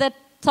behind the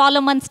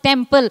Solomon's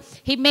temple.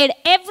 He made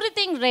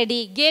everything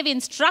ready, gave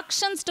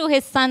instructions to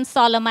his son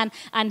Solomon,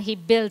 and he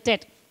built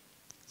it.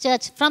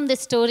 Church, from this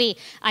story,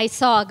 I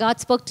saw, God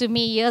spoke to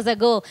me years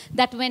ago,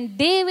 that when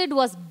David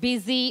was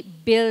busy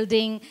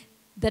building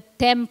the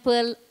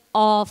temple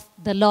of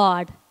the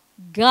Lord,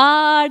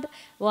 God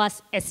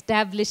was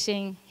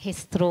establishing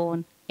His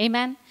throne.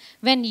 Amen.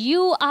 When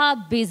you are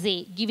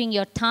busy giving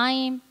your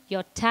time,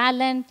 your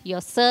talent,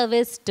 your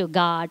service to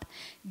God,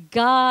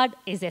 God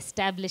is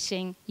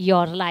establishing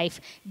your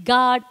life.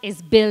 God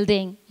is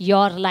building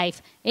your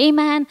life.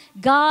 Amen.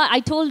 God, I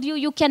told you,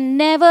 you can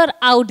never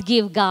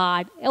outgive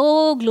God.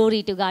 Oh,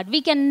 glory to God.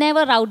 We can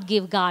never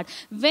outgive God.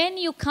 When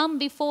you come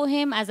before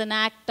Him as an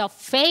act of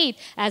faith,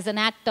 as an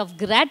act of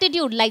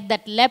gratitude, like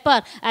that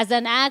leper, as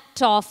an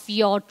act of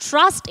your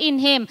trust in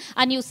Him,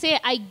 and you say,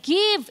 I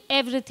give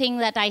everything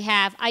that I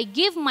have. I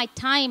give my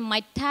time,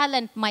 my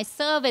talent, my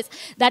service,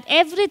 that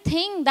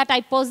everything that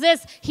I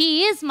possess,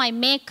 He is my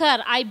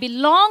maker. I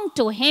belong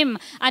to Him.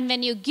 And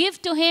when you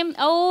give to Him,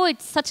 oh,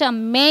 it's such an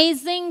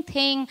amazing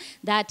thing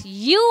that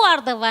you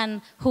are the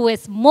one who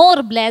is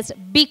more blessed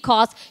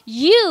because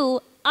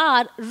you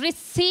are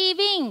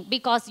receiving,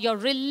 because you're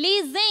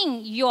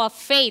releasing your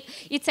faith.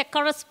 It's a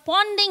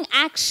corresponding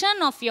action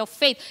of your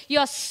faith.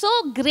 You're so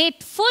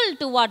grateful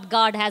to what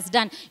God has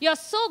done. You're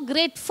so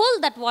grateful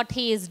that what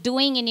He is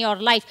doing in your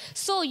life.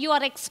 So you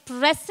are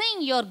expressing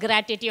your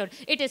gratitude.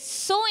 It is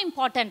so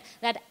important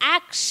that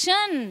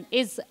action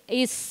is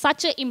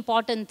such an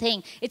important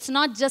thing. It's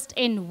not just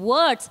in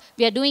words.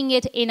 We are doing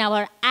it in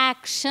our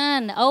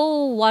action.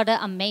 Oh, what an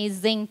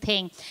amazing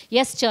thing.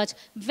 Yes, church,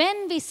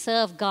 when we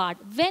serve God,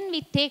 when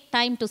we take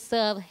time to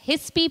serve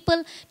His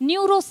people,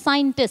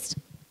 neuroscientists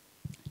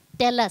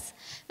tell us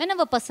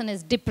whenever a person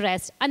is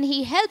depressed and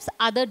he helps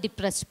other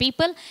depressed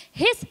people,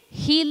 his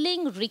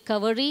healing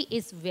recovery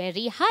is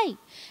very high.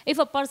 If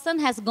a person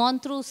has gone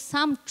through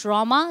some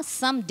trauma,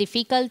 some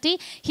difficulty,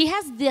 he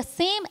has the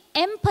same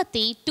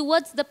empathy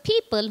towards the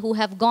people who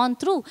have gone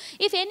through.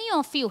 If any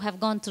of you have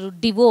gone through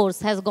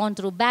divorce, has gone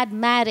through bad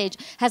marriage,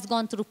 has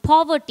gone through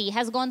poverty,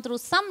 has gone through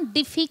some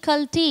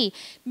difficulty,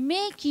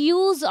 make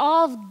use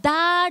of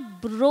that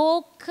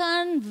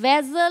broken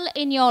vessel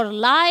in your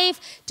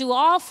life to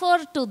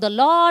offer to the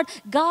Lord.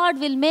 God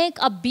will make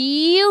a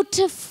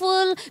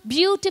beautiful,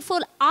 beautiful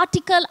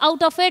article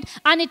out of it,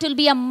 and it will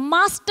be a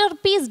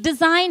masterpiece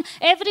design.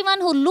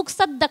 Everyone who looks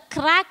at the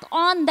crack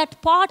on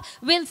that pot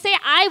will say,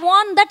 I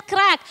want that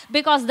crack,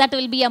 because that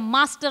will be a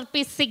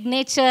masterpiece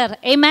signature.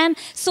 Amen.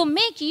 So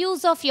make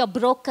use of your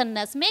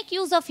brokenness, make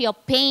use of your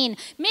pain,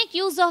 make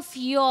use of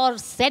your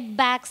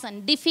setbacks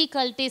and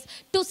difficulties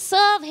to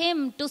serve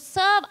Him, to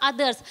serve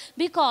others,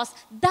 because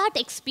that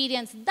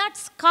experience, that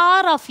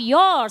scar of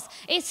yours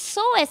is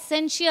so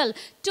essential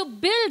to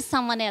build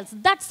someone else.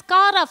 That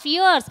scar of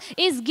yours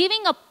is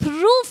giving a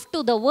proof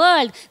to the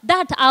world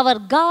that our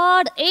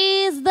God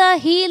is the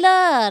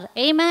healer.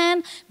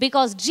 Amen.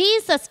 Because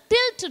Jesus,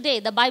 till today,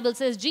 the Bible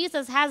says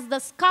Jesus has the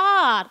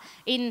scar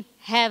in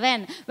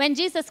heaven. When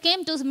Jesus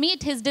came to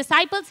meet His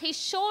disciples, He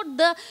showed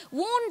the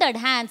wounded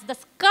hands. The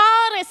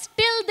scar is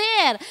still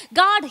there.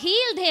 God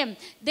healed him.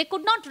 They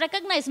could not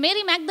recognize.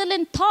 Mary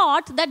Magdalene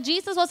thought that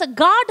Jesus was a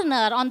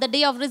gardener on the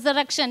day of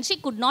resurrection. She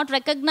could not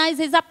recognize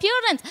His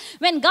appearance.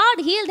 When God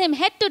healed him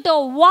head to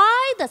toe,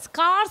 why the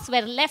scars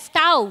were left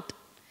out?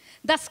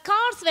 The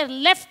scars were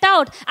left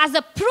out as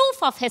a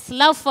proof of his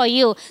love for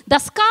you. The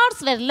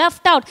scars were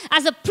left out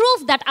as a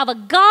proof that our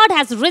God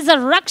has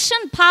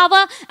resurrection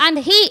power and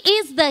he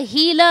is the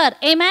healer.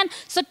 Amen.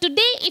 So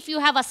today, if you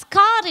have a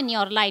scar in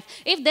your life,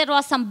 if there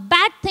was some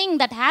bad thing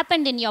that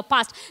happened in your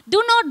past,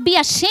 do not be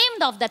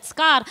ashamed of that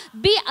scar.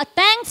 Be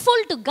thankful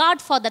to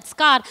God for that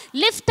scar.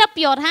 Lift up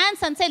your hands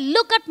and say,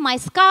 look at my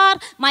scar.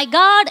 My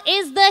God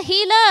is the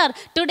healer.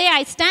 Today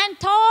I stand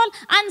tall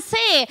and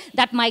say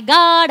that my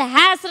God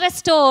has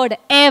restored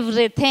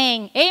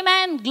everything.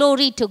 Amen.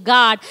 Glory to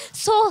God.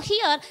 So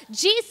here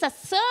Jesus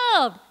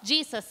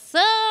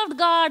served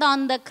God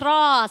on the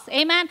cross.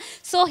 Amen.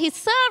 So he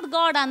served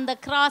God on the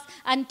cross,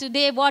 and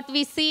today what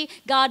we see,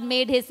 God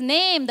made his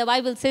name. The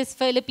Bible says,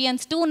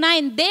 Philippians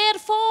 2:9,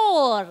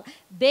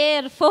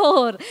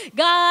 therefore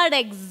God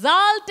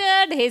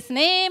exalted his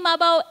name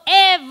above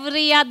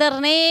every other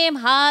name.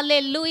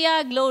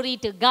 Hallelujah. Glory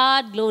to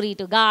God. Glory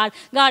to God.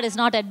 God is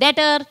not a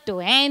debtor to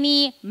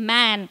any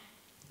man.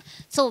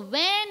 So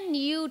when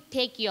you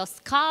take your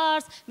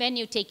scars, when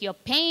you take your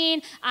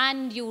pain,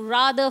 and you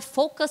rather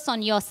focus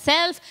on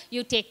yourself,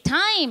 you take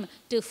time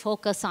to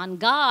focus on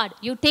God.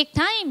 You take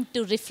time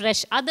to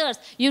refresh others.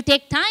 You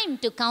take time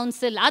to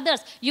counsel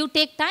others. You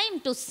take time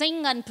to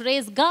sing and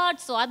praise God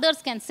so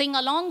others can sing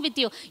along with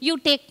you. You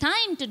take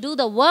time to do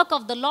the work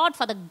of the Lord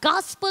for the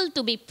gospel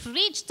to be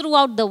preached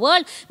throughout the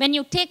world. When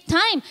you take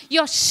time,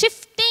 you're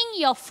shifting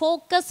your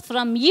focus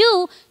from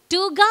you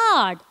to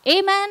God.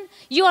 Amen.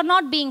 You are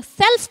not being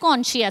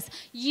self-conscious.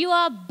 You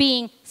are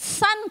being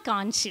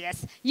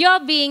son-conscious. You are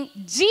being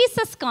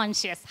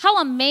Jesus-conscious. How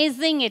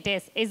amazing it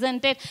is,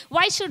 isn't it?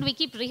 Why should we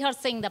keep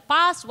rehearsing the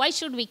past? Why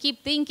should we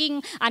keep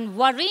thinking and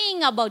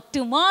worrying about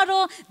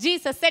tomorrow?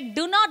 Jesus said,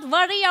 do not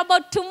worry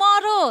about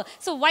tomorrow.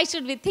 So why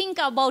should we think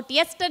about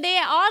yesterday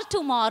or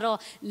tomorrow?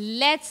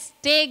 Let's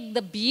take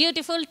the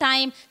beautiful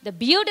time, the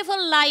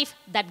beautiful life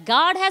that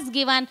God has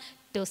given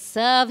to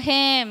serve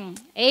him.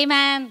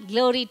 Amen.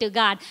 Glory to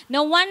God.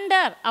 No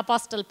wonder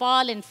Apostle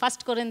Paul in 1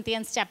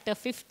 Corinthians chapter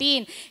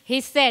 15, he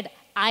said,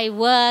 I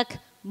work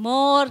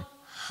more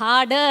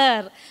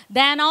harder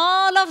than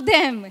all of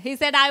them. He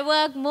said, I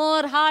work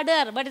more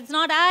harder, but it's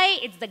not I,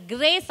 it's the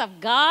grace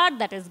of God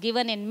that is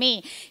given in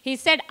me. He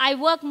said, I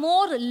work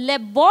more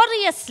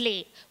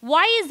laboriously.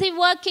 Why is he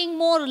working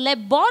more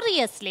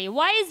laboriously?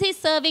 Why is he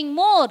serving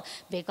more?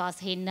 Because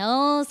he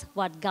knows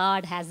what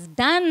God has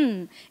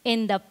done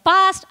in the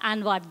past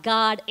and what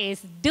God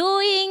is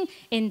doing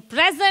in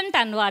present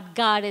and what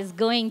God is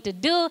going to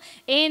do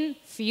in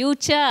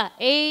future.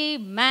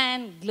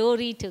 Amen.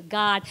 Glory to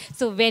God.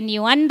 So when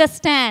you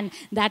understand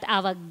that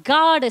our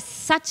God is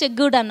such a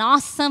good and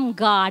awesome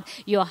God,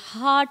 your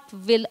heart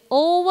will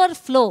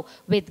overflow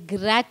with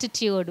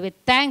gratitude, with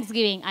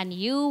thanksgiving, and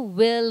you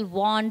will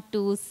want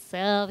to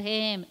serve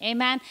him.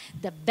 Amen.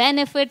 The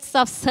benefits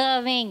of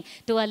serving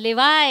to a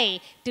Levi.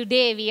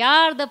 Today we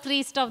are the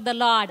priest of the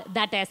Lord.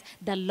 That is,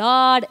 the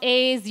Lord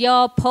is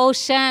your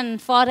portion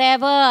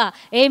forever.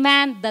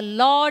 Amen. The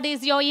Lord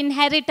is your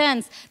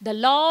inheritance. The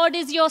Lord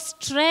is your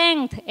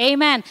strength.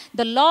 Amen.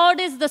 The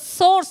Lord is the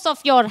source of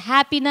your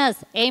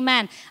happiness.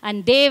 Amen.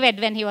 And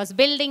David, when he was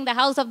building the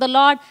house of the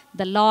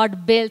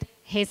Lord built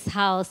his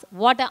house.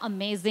 What an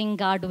amazing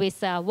God we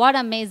serve. What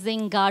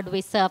amazing God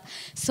we serve.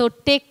 So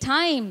take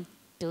time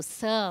to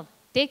serve.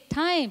 Take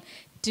time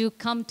to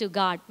come to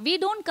God. We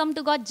don't come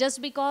to God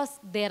just because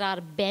there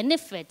are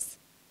benefits.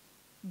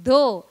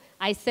 Though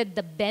I said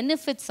the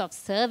benefits of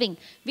serving,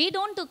 we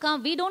don't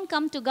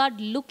come to God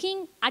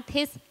looking at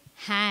his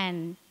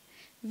hand.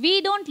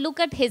 We don't look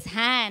at his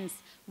hands,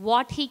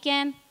 what he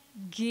can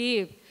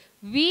give.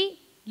 We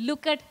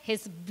look at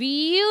his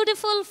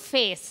beautiful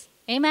face.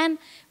 Amen.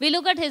 We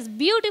look at his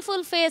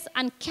beautiful face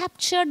and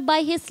captured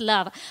by his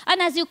love.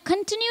 And as you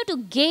continue to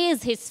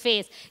gaze his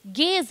face,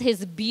 gaze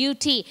his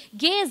beauty,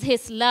 gaze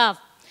his love,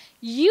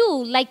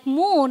 you, like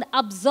moon,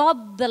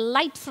 absorb the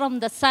light from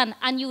the sun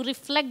and you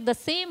reflect the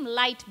same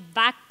light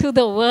back to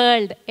the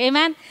world.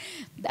 Amen.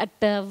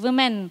 That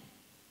woman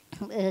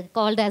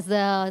called as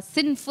the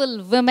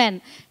sinful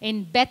woman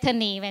in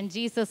Bethany, when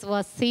Jesus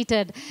was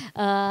seated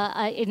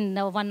in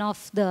one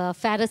of the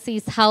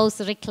Pharisees'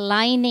 house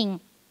reclining,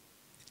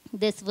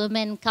 this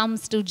woman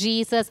comes to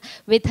Jesus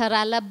with her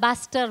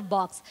alabaster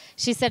box.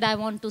 She said, I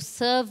want to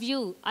serve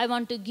you. I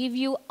want to give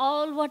you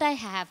all what I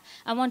have.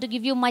 I want to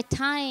give you my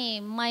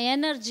time, my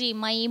energy,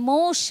 my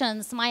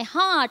emotions, my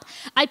heart.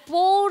 I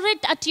pour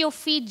it at your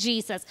feet,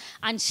 Jesus.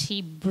 And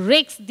she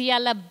breaks the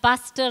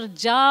alabaster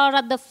jar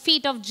at the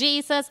feet of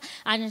Jesus,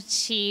 and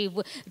she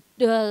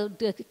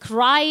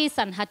cries,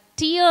 and her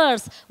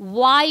tears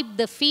wipe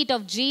the feet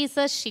of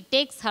Jesus. She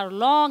takes her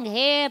long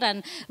hair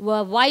and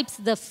wipes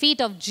the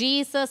feet of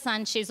Jesus,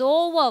 and she's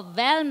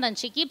overwhelmed and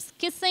she keeps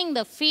kissing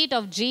the feet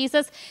of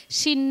Jesus.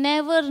 She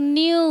never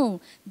knew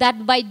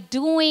that by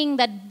doing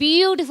that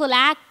beautiful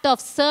act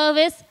of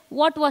service,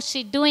 what was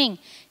she doing?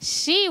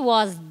 She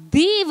was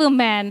the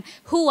woman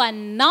who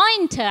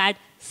anointed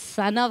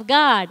Son of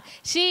God.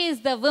 She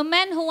is the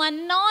woman who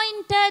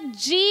anointed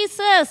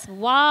Jesus.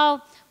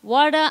 Wow.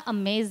 What an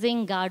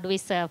amazing God we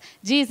serve.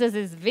 Jesus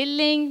is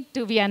willing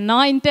to be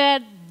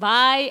anointed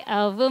by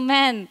a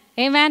woman.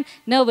 Amen.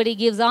 Nobody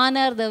gives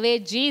honor the way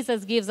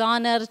Jesus gives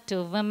honor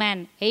to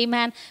women.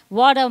 Amen.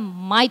 What a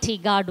mighty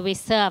God we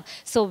serve.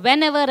 So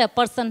whenever a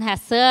person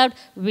has served,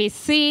 we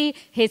see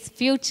his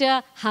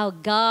future, how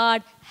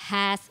God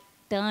has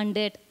turned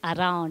it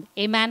around.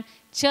 Amen.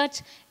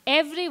 Church,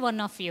 every one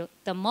of you,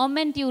 the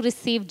moment you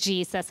receive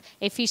Jesus,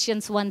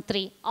 Ephesians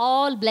 1:3,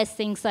 all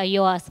blessings are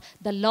yours.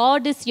 The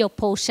Lord is your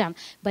portion,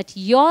 but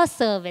your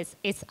service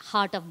is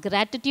heart of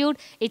gratitude.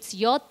 It's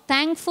your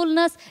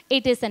thankfulness.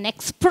 It is an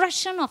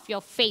expression of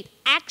your faith,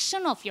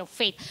 action of your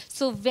faith.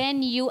 So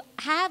when you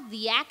have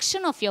the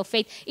action of your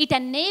faith, it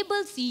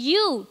enables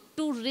you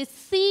to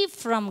receive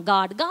from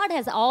God. God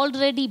has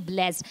already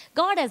blessed.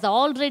 God has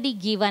already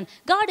given.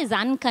 God is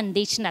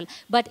unconditional.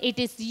 But it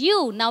is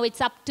you. Now it's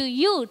up to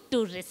you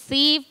to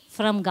receive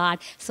from God.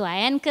 So I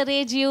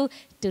encourage you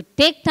to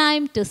take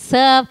time to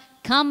serve.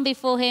 Come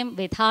before Him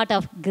with heart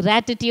of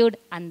gratitude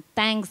and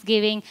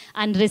thanksgiving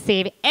and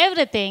receive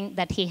everything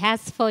that He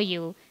has for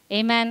you.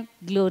 Amen.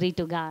 Glory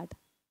to God.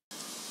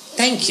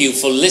 Thank you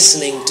for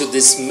listening to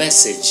this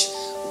message.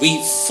 We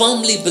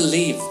firmly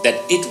believe that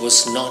it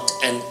was not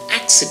an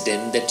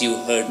accident that you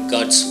heard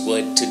God's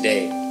word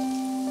today.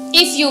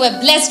 If you were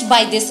blessed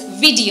by this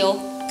video,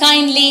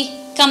 kindly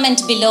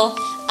comment below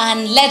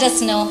and let us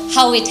know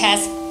how it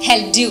has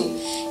helped you.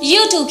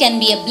 You too can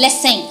be a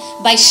blessing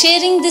by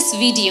sharing this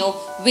video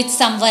with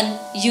someone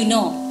you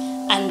know.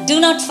 And do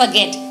not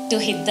forget to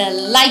hit the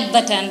like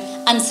button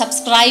and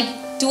subscribe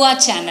to our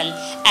channel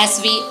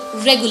as we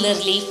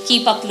regularly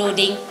keep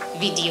uploading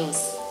videos.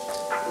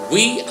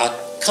 We are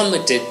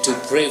committed to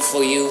pray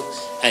for you,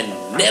 and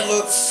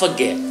never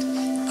forget,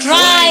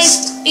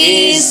 Christ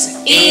is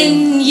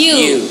in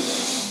you.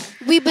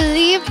 We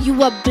believe you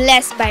were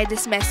blessed by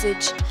this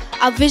message.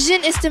 Our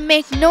vision is to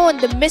make known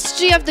the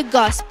mystery of the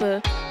gospel,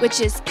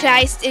 which is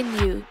Christ in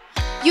you.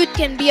 You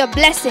can be a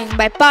blessing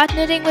by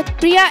partnering with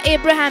Priya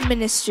Abraham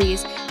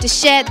Ministries to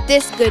share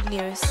this good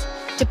news.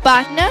 To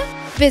partner,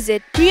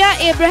 visit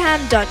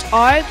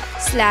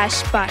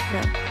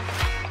priyaabraham.org/partner.